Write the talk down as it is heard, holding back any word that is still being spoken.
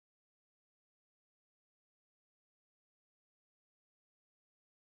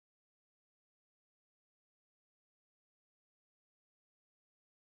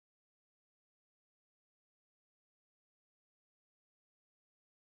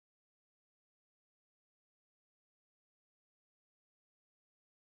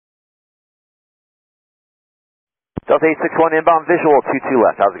Delta 861 inbound visual, 22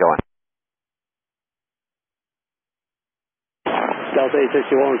 left. How's it going? Delta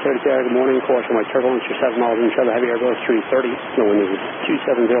 861, 30 good morning. Caution, my turbulence, you're 7 miles in, heavy airbus 330. No wind is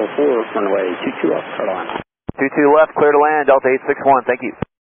 2704, runway 22 left, clear to land. 22 left, clear to land, Delta 861, thank you.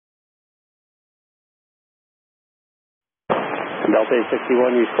 Delta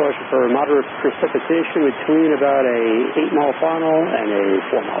 861, use caution for moderate precipitation between about a 8-mile final and a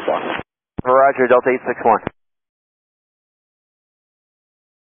 4-mile final. Roger, Delta 861.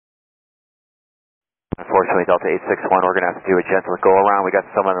 Unfortunately, Delta 861, we're going to have to do a gentle go around. We got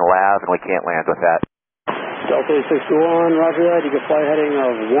someone in the lab and we can't land with that. Delta 861, roger that. You can fly heading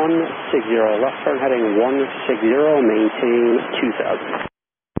of 160. Left turn heading 160, maintain 2000.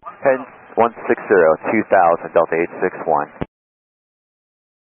 Head 160, 2000, Delta 861.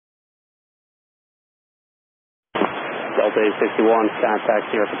 Delta 861, contact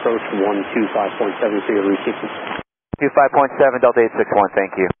here at approach 125.7 for your resequence. 25.7, Delta 861,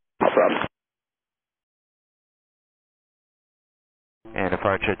 thank you. No problem. And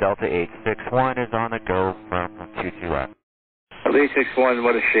departure Delta 861 is on the go from 22 left. Delta 861,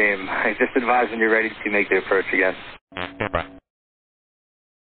 what a shame. I just advised when you're ready to make the approach again. Goodbye.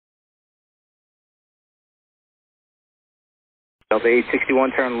 Delta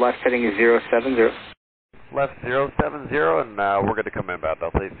 861, turn left heading is 070. Left 070, and we're going to come inbound,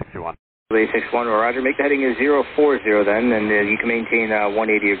 Delta 861. Delta 861, roger. Make the heading is 040 then, and you can maintain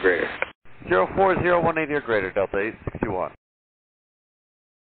 180 or greater. 040, 180 or greater, Delta 861.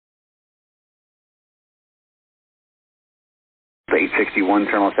 Delta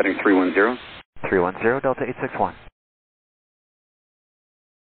 861, turn left heading 310. 310, Delta 861.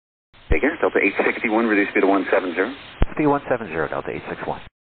 Take care. Delta 861, reduce speed to 170. Speed 170, Delta 861.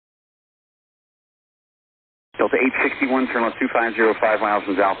 Delta 861, turn left 250, 5 miles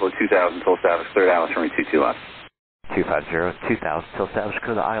from Alpha 2000, till established, clear to ILS, runway 22 left. 250, 2000, till established,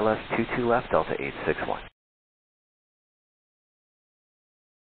 clear to ILS, 22 left, Delta 861.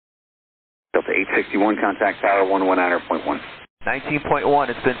 Delta 861, contact tower 119.1. 19.1,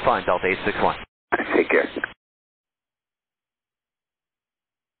 it's been fun, Delta 861. Take care.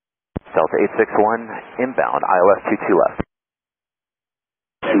 Delta 861, inbound, ILS 22 left.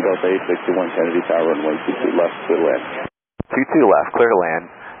 Delta 861, Kennedy Tower, runway 22 left, clear to land. 22 left, clear to land.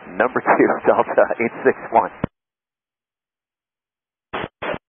 Number 2, Delta 861.